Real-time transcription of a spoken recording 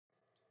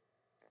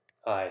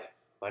Hi,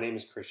 my name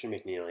is Christian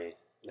McNeely,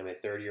 and I'm a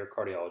third-year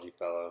cardiology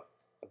fellow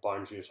at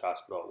Barnes-Jewish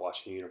Hospital at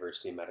Washington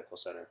University Medical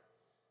Center.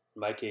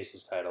 My case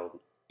is titled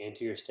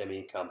Anterior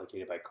STEMI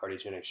Complicated by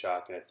Cardiogenic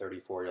Shock in a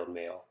 34-year-old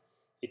Male,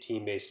 a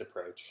Team-Based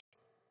Approach.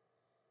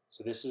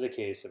 So this is a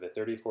case of a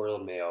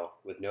 34-year-old male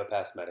with no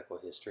past medical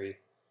history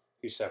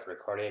who suffered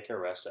a cardiac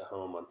arrest at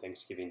home on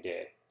Thanksgiving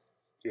Day.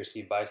 He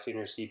received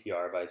bystander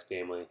CPR by his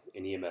family,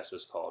 and EMS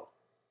was called.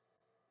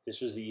 This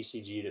was the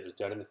ECG that was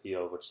done in the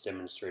field, which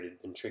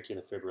demonstrated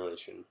ventricular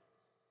fibrillation.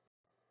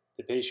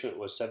 The patient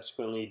was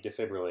subsequently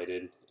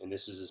defibrillated, and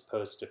this is his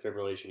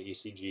post-defibrillation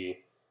ECG,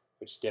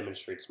 which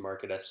demonstrates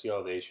marked ST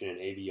elevation in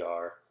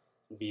AVR,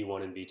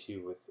 V1 and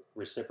V2 with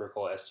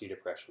reciprocal ST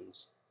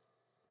depressions.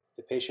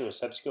 The patient was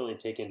subsequently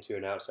taken to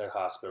an outside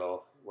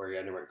hospital where he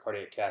underwent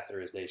cardiac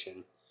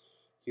catheterization.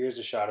 Here's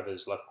a shot of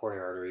his left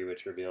coronary artery,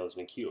 which reveals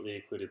an acutely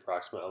occluded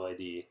proximal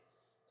LAD,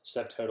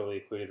 subtotally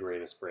occluded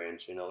ramus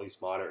branch, and at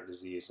least moderate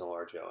disease in a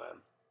large OM.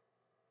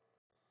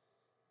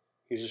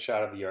 Here's a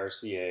shot of the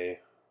RCA,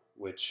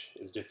 which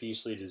is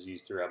diffusely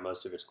diseased throughout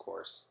most of its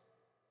course.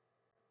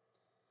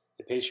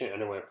 The patient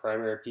underwent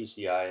primary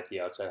PCI at the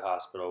outside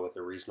hospital with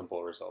a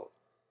reasonable result.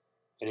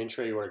 An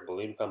intra-aortic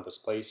balloon pump was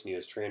placed and he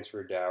was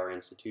transferred to our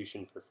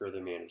institution for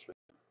further management.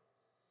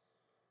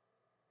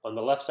 On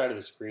the left side of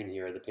the screen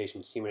here are the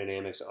patient's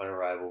hemodynamics on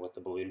arrival with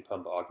the balloon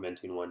pump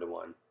augmenting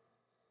 1:1.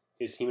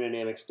 His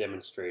hemodynamics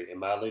demonstrate a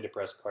mildly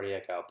depressed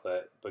cardiac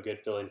output, but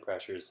good filling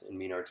pressures and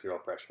mean arterial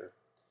pressure.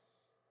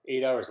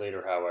 8 hours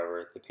later,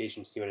 however, the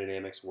patient's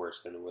hemodynamics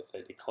worsened with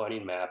a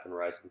declining MAP and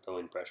rising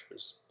filling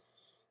pressures.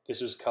 This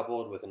was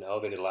coupled with an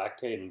elevated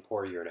lactate and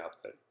poor urine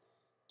output.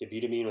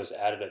 Debutamine was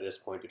added at this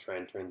point to try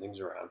and turn things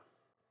around.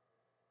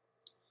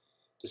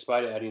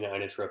 Despite adding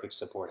inotropic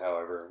support,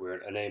 however, we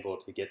were unable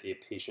to get the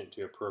patient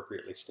to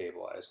appropriately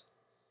stabilize.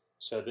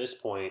 So at this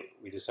point,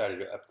 we decided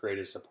to upgrade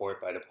his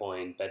support by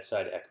deploying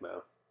bedside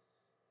ECMO.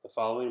 The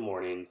following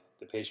morning,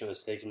 the patient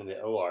was taken to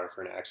the OR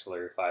for an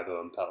axillary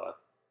 5-0 impella.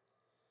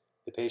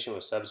 The patient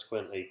was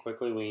subsequently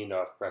quickly weaned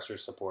off pressor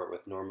support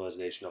with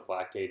normalization of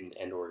lactate and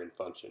end organ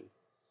function.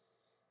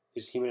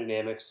 His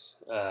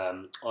hemodynamics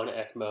on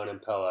ECMO and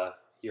impella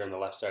here on the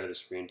left side of the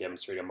screen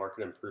demonstrate a marked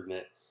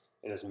improvement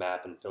in his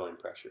MAP and filling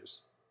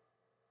pressures.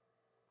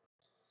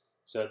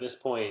 So at this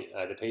point,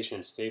 the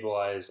patient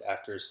stabilized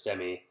after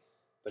STEMI,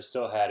 but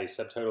still had a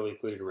subtotally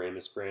occluded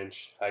ramus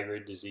branch,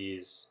 high-grade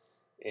disease,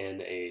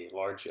 and a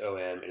large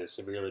OM and a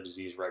severely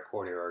diseased right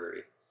coronary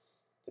artery.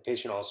 The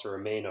patient also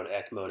remained on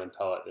ECMO and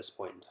impella at this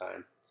point in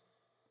time.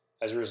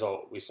 As a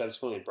result, we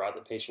subsequently brought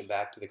the patient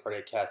back to the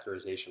cardiac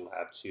catheterization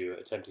lab to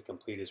attempt to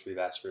complete his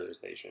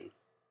revascularization.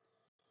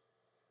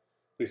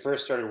 We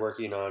first started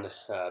working on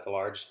the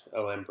large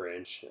OM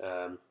branch,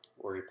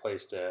 where we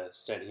placed a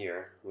stent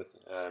here.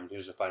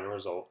 Here's the final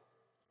result.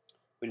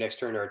 We next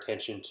turned our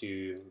attention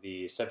to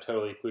the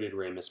subtotally occluded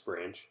ramus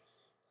branch.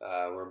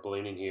 We're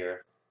ballooning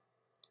here.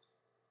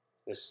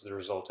 This is the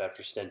result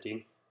after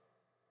stenting.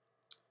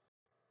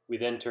 We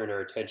then turned our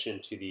attention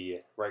to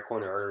the right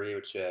coronary artery,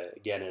 which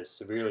again is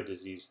severely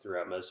diseased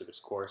throughout most of its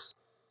course.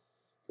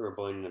 Here we're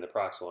ballooning in the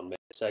proximal and mid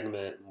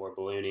segment, more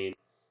ballooning,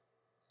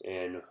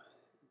 and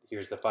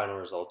here's the final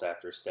result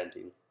after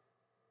stenting.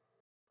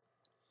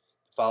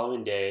 The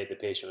following day, the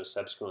patient was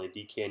subsequently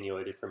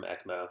decannulated from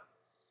ECMO.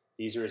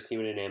 These are his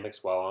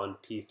hemodynamics while on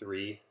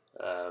P3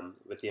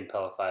 with the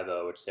impella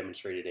 5-0, which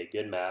demonstrated a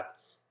good MAP,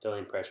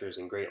 filling pressures,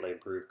 and greatly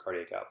improved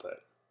cardiac output.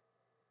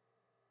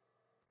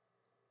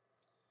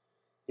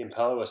 The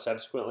impella was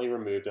subsequently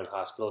removed on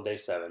hospital day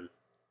 7.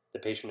 The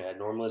patient had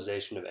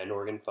normalization of end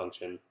organ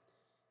function.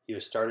 He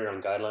was started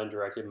on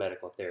guideline-directed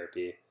medical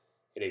therapy,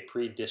 had a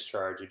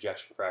pre-discharge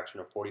ejection fraction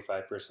of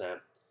 45%, and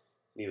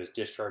he was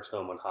discharged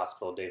home on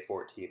hospital day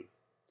 14.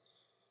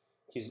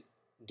 He's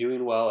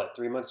doing well at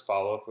 3 months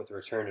follow-up with a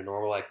return to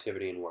normal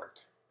activity and work.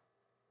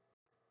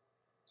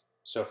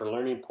 So for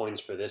learning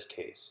points for this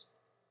case,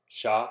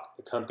 shock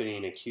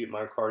accompanying acute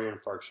myocardial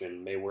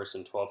infarction may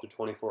worsen 12 to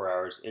 24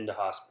 hours into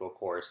hospital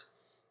course,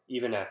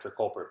 even after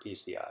culprit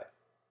PCI.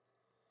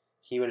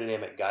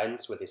 Hemodynamic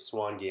guidance with a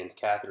Swan-Ganz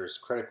catheter is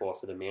critical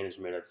for the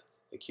management of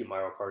acute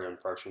myocardial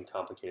infarction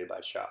complicated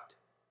by shock.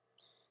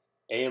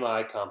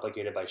 AMI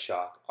complicated by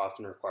shock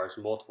often requires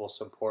multiple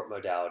support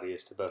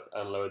modalities to both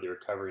unload the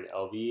recovering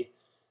LV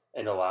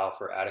and allow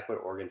for adequate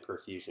organ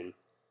perfusion.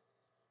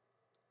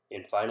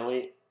 And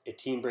finally, a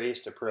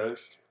team-based approach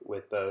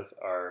with both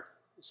our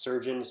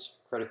surgeons,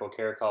 critical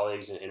care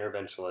colleagues, and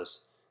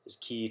interventionalists is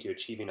key to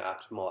achieving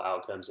optimal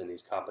outcomes in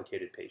these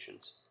complicated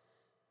patients.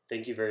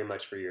 Thank you very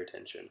much for your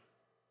attention.